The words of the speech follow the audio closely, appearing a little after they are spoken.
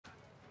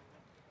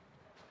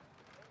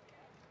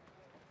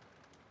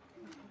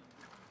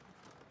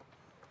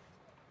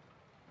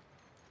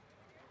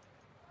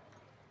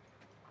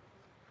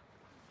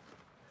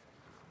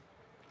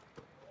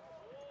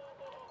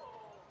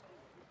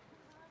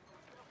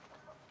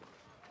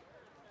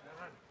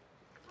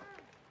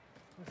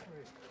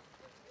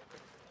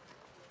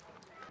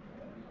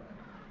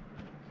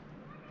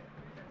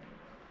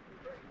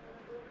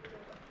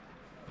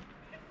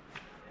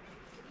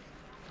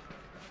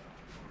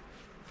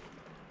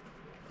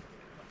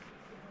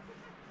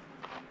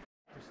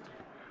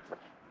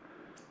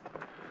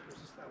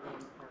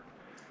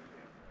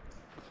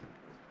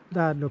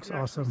That looks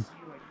awesome.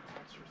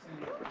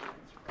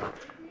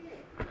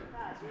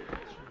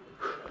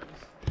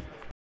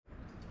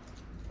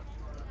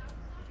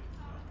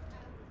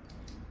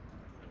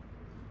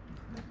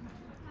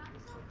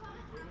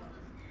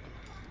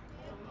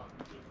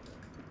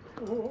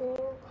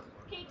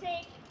 Okay,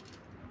 take.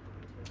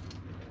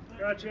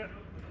 Gotcha.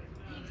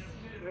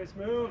 Nice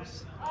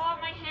moves. Oh,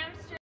 my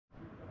hamster.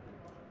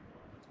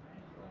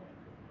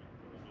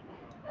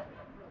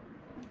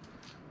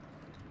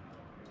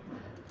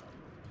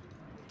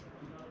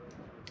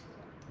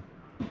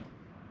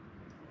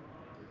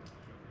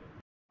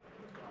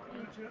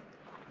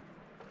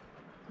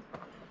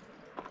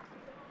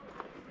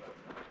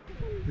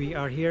 We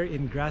are here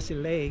in Grassi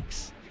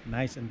Lakes.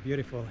 Nice and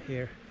beautiful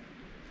here.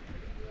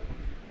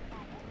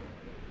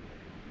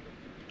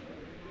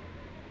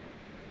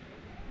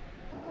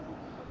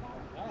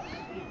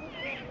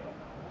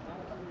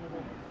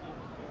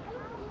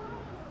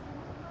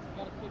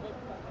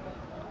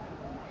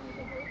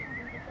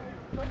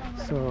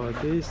 So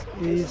this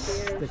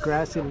is the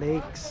Grassi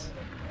Lakes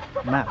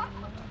map.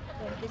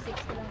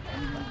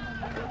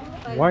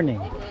 Warning,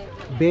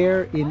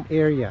 bear in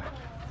area.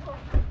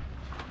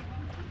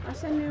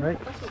 Right,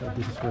 so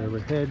this is where we're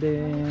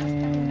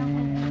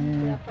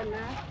heading.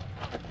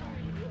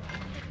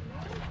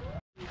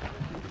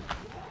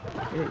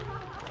 Okay.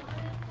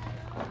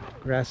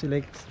 Grassi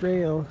Lakes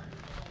Trail.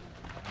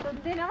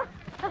 Hindi na.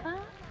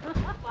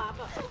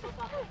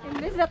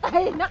 Imbes na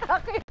tayo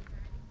nakakita.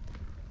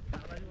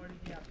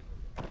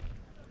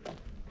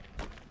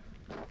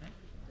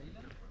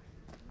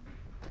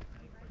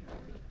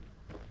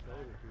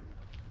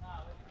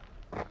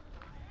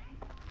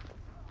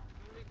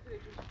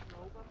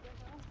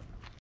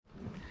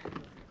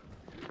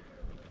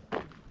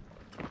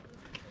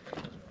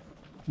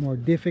 More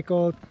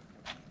difficult,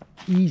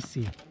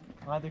 easy.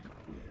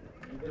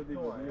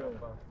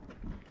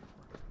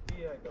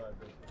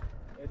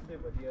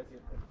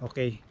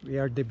 Okay, we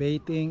are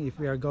debating if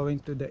we are going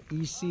to the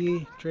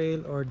easy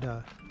trail or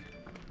the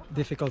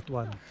difficult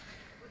one.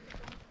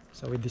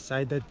 So we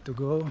decided to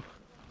go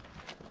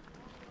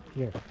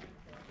here,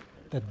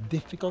 the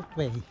difficult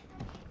way.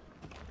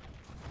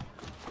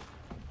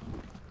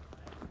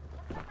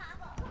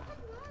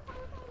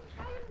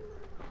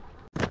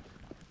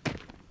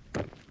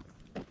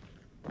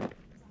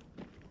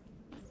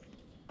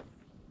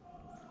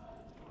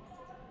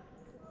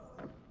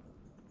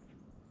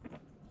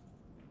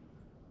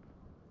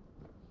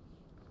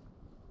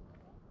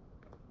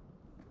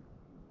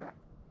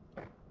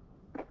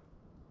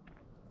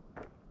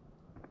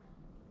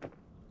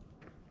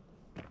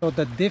 So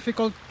the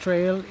difficult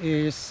trail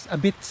is a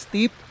bit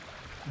steep,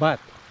 but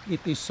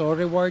it is so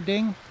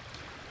rewarding.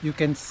 You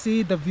can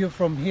see the view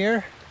from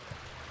here.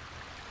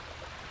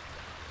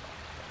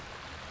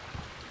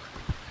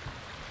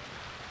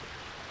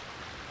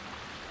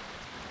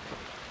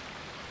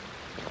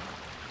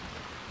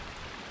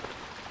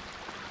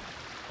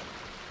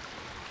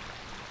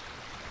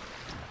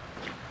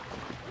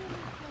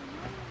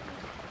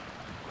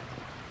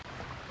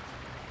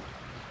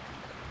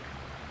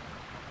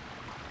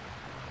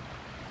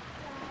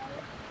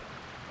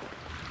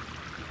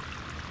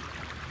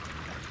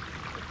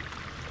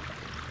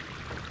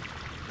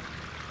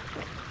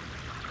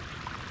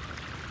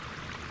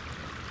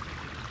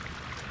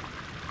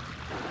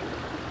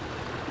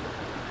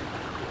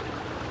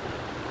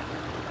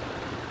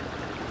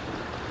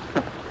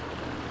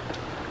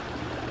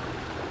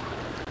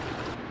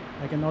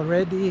 I can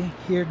already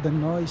hear the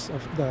noise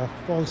of the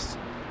falls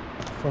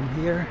from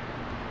here.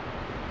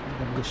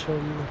 I'm going to show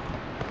you.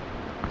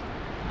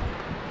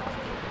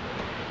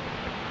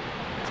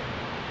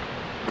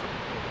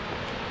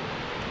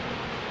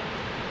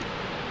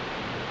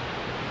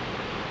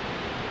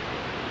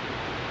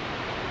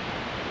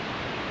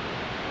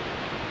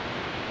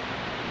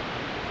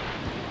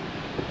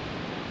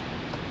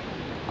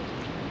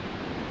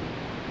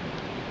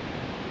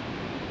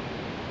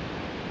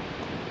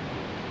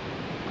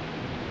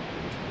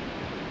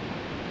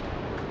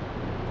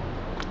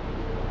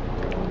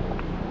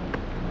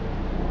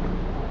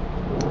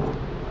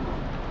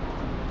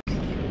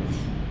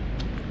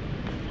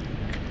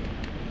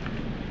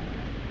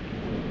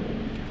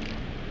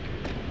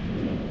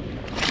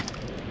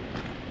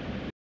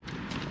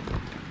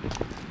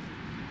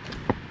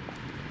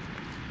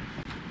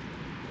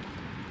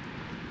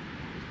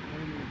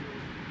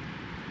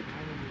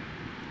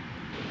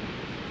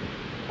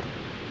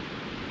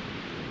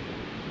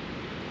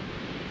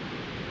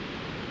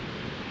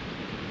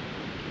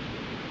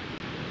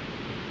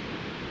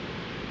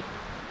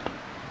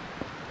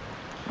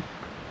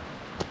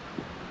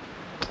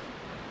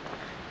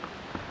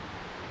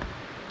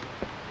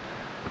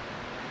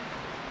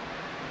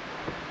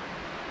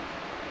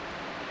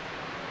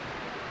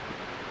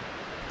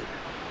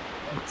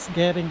 it's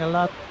getting a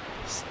lot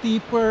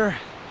steeper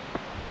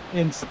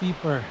and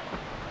steeper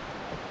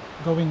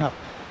going up.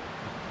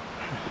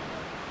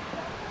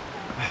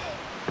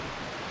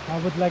 I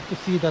would like to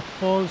see that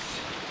falls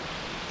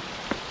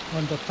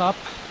on the top.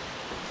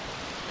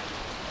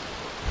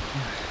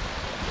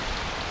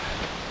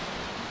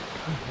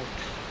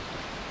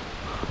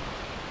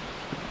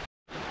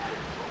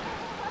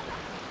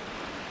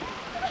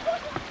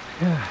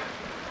 Yeah.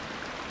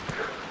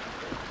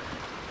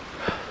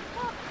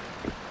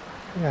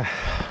 Yeah.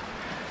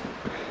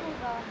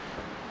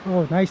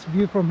 Oh, nice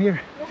view from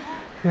here.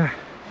 Yeah.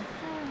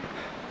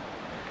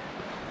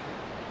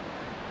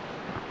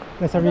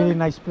 That's a really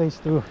nice place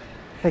to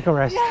take a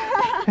rest.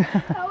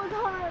 That was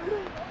hard.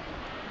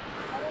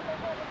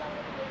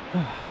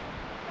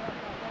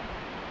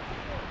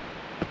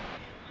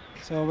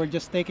 So we're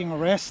just taking a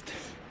rest.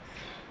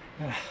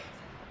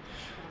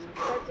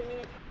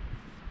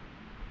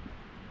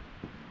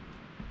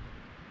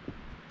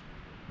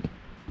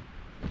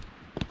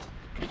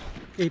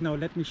 Okay, now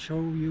let me show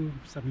you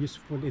some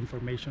useful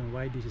information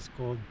why this is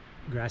called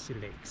Grassi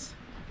Lakes.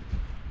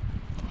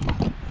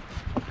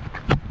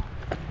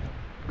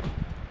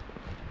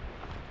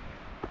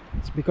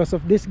 It's because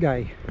of this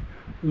guy,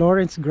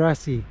 Lawrence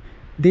Grassi.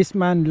 This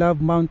man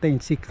loved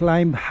mountains. He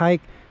climbed,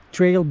 hiked,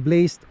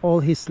 trailblazed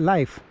all his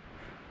life.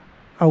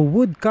 A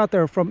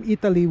woodcutter from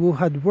Italy who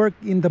had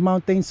worked in the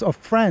mountains of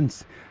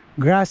France,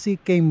 Grassi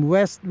came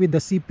west with the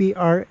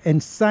CPR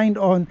and signed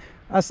on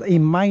as a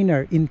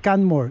miner in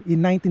Canmore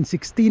in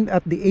 1916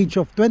 at the age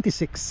of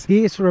 26.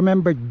 He is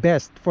remembered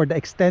best for the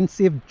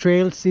extensive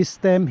trail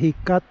system he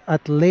cut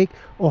at Lake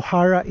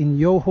O'Hara in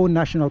Yoho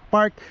National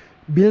Park,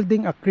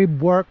 building a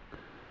crib work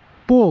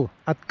pool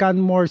at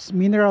Canmore's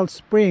Mineral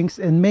Springs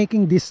and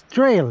making this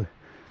trail.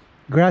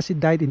 Grassi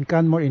died in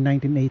Canmore in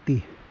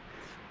 1980.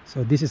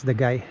 So this is the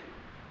guy.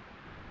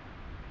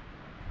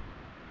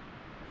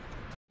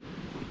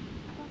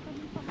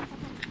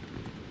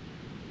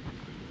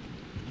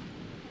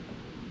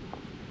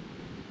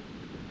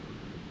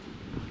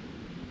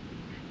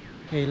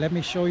 Okay, let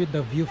me show you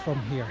the view from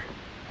here.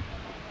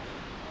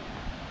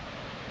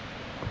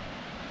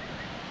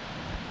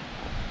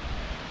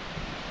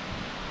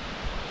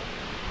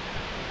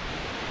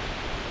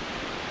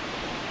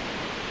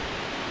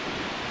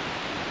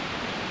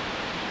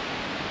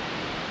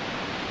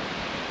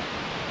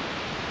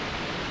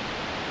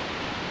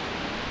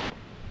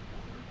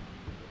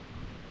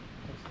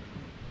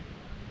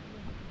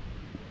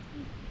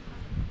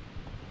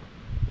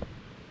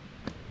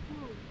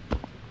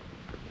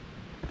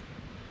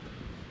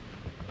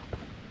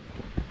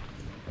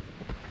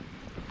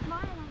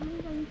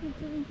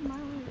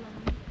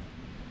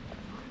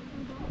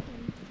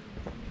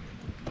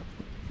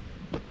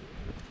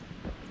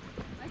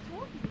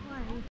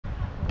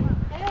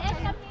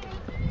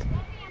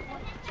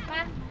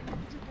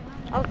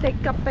 I'll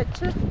take a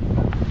picture.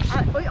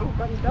 Uy, ang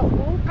ganda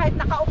po. Kahit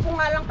nakaupo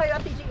nga lang kayo,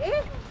 Ate G,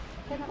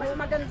 mas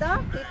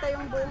maganda. Kita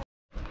yung buong.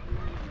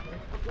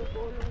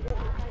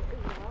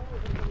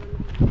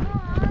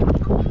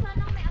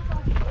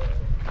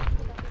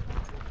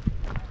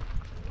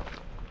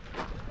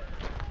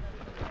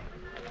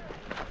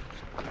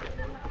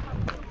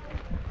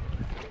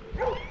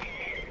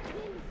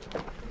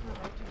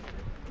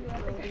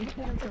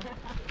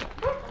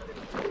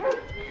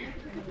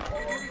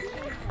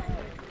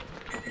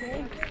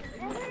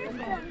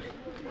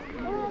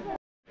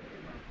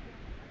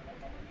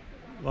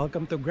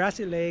 Welcome to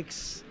Grassi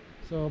Lakes.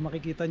 So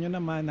makikita nyo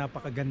naman,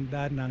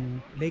 napakaganda ng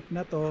lake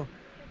na to.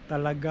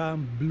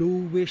 Talagang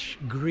bluish,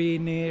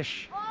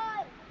 greenish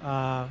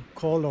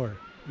color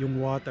yung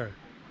water.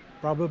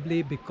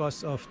 Probably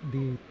because of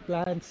the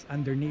plants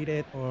underneath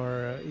it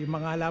or yung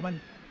mga halaman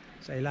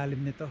sa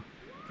ilalim nito.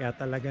 Kaya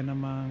talaga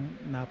namang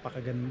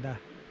napakaganda.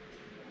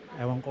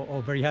 Ewan ko,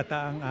 over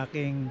yata ang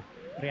aking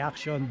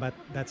reaction, but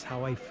that's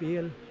how I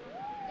feel.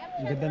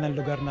 Ang ganda ng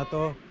lugar na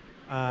to.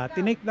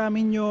 Tinake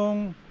namin yung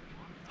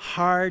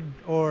hard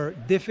or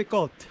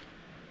difficult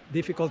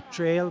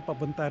trail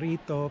papunta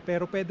rito,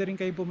 pero pwede rin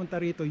kayong pumunta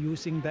rito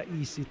using the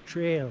easy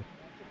trail,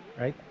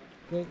 right?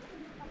 Okay.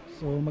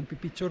 So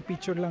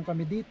magpipicture lang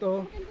kami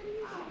dito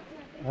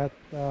at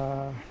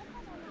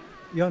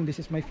yun,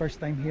 this is my first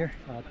time here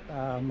at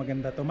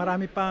maganda to.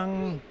 Marami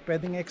pang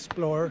pwedeng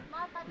explore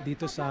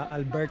dito sa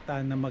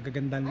Alberta na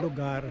magagandang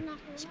lugar,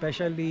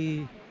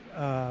 especially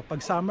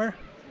pag summer.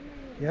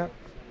 Yeah.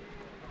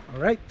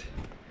 All right.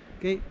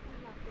 Okay.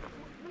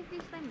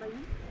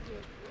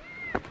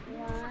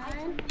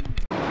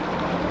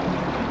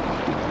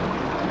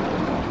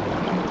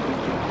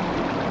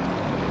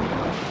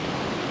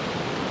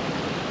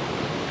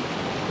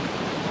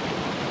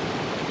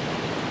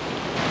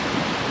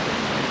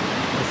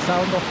 The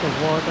sound of the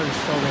water is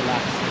so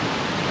relaxing.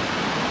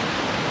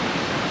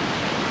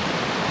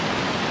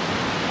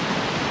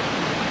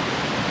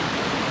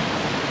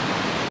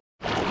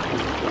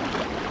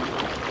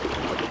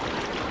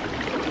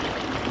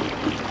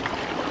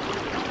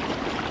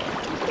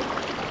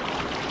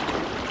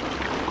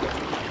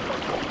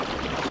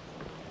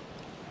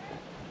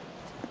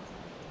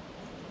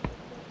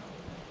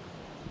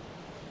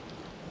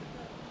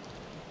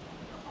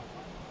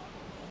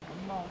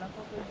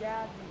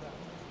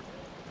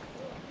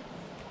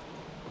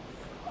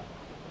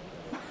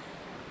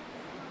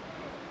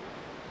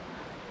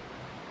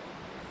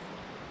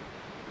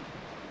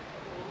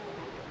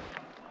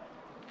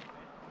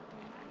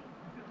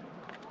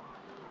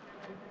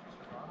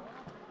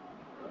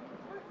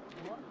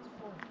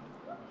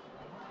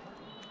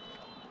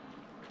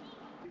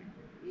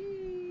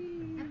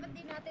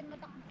 natin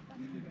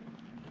matakbuhan.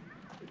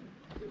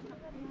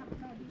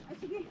 Ay,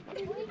 sige.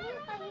 Uy,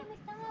 tahimik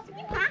na nga.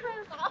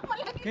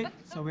 Okay,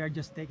 so we are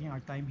just taking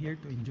our time here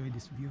to enjoy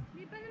this view.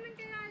 Hindi pa naman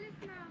kayo alis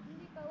na.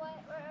 Hindi pa.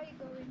 Where are you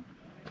going?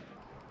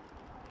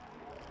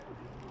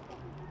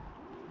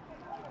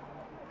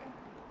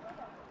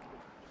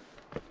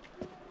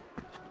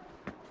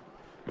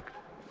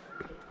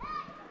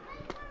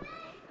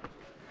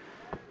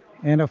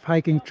 End of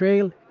hiking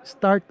trail,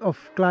 start of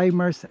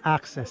climbers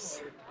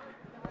access.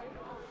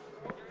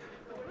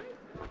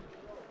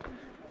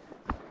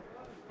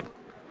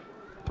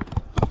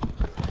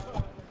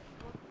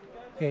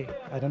 Okay,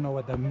 I don't know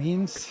what that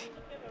means.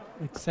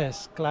 It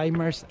says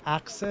climbers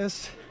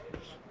access.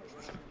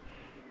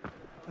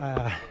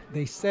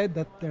 They said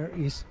that there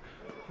is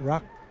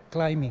rock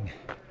climbing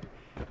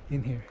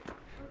in here,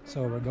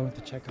 so we're going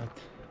to check out.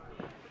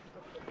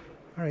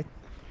 All right,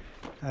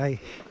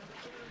 hi.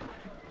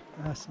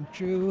 Passing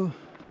through.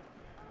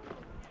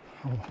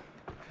 Oh.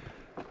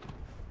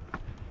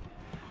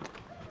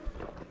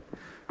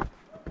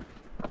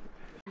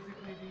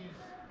 Basically, these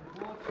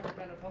bullets are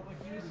kind of public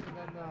use, and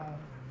then the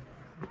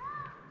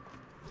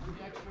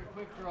extra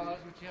quick draws,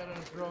 which he had on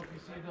his rope. You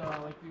see the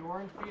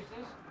orange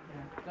pieces?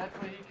 That's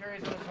what he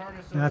carries on his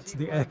harness. So That's as he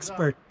the climbs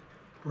expert up,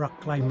 rock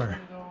he climber goes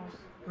into those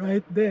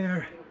right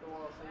there. with the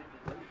wall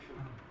safety.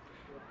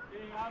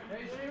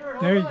 Hey, Stuart,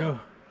 There you hold on. go.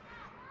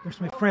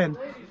 There's my friend.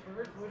 Ladies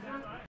first, would you?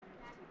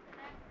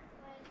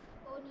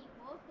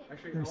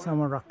 There's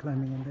someone rock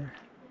climbing in there.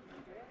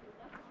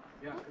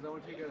 Yeah, because I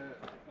want to take a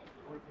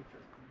picture.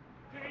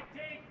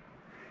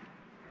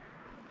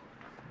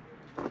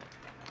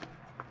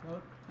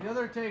 No, the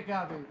other take,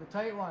 Abby, the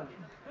tight one.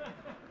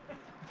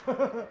 You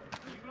go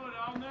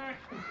down there.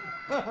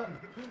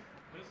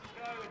 This is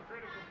kind of the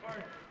critical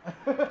part.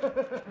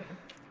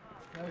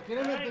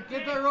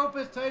 Get that rope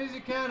as tight as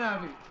you can,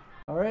 Abby.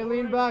 All right,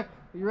 lean back.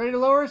 You ready to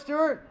lower,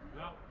 Stuart?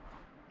 No.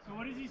 So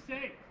what does he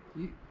say?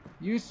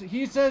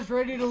 He says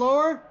ready to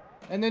lower,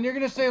 and then you're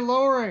gonna say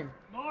lowering.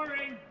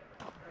 Lowering.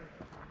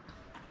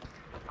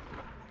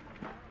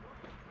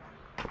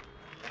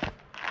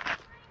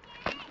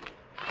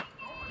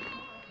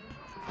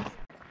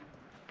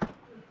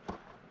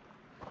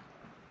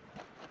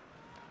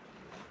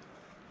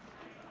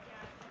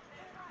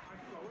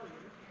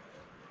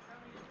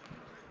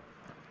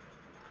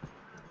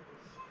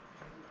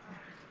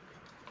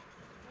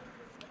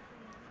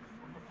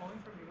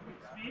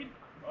 Speed?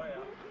 Oh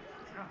yeah.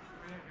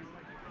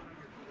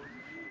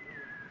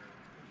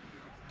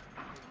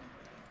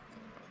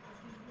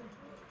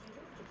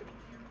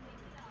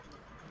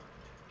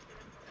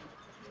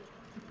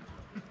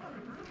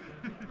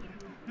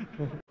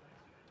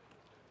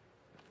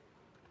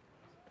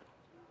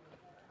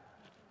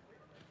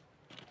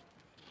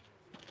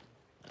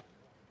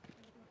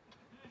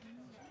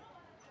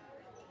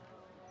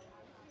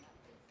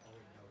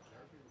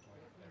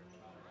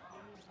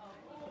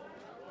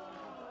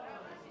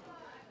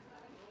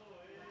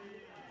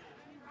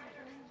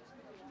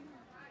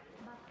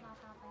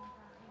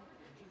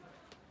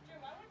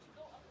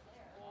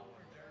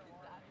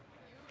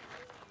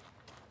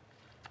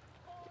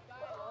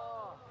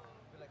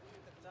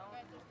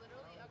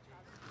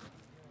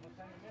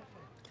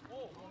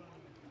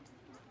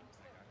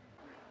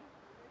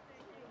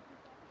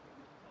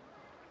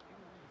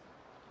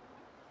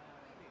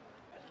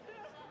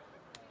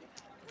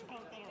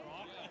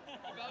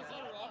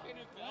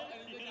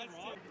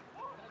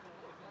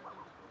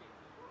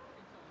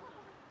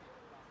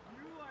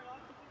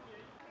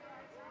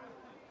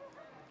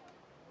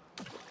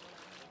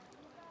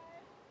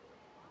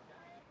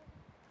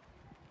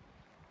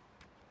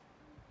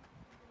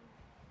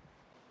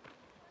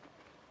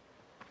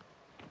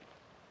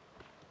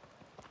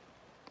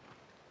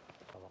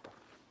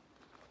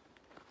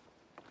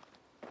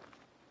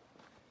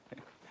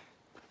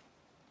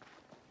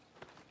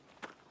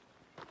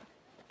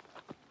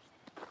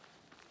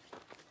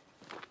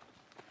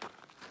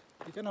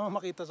 Hindi ka naman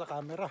makita sa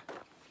camera.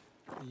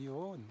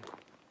 Yun.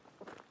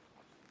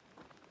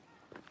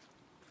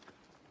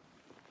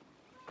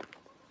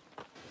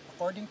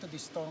 According to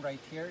this stone right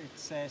here, it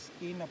says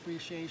in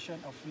appreciation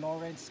of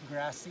Lawrence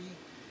Grassi,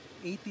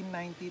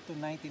 1890 to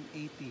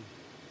 1980,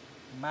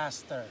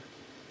 master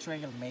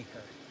trail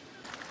maker.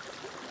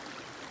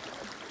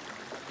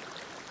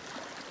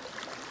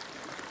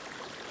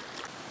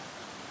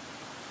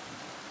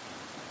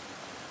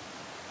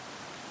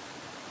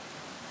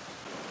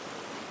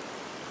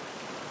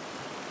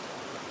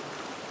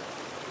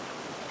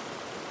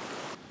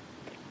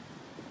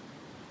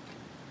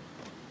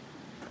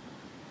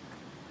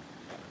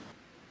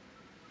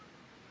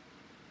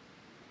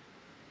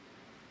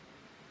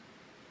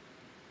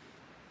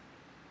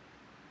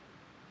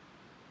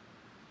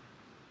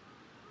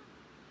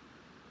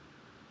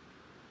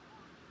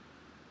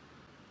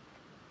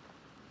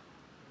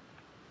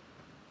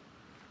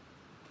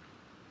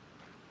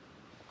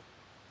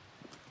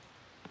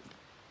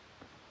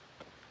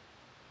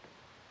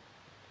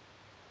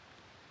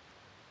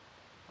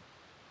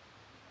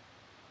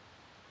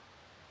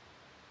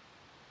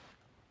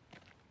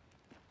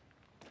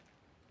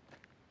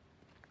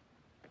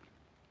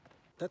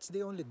 That's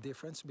the only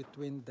difference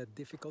between the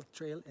difficult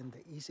trail and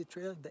the easy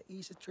trail. The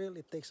easy trail,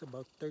 it takes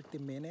about 30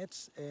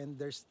 minutes and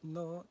there's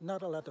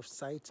not a lot of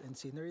sights and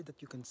scenery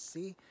that you can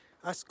see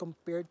as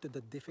compared to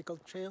the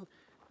difficult trail.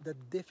 The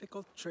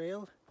difficult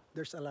trail,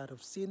 there's a lot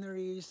of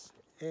sceneries,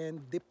 and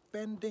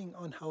depending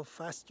on how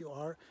fast you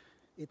are,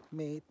 it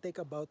may take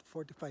about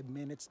 45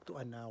 minutes to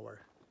an hour.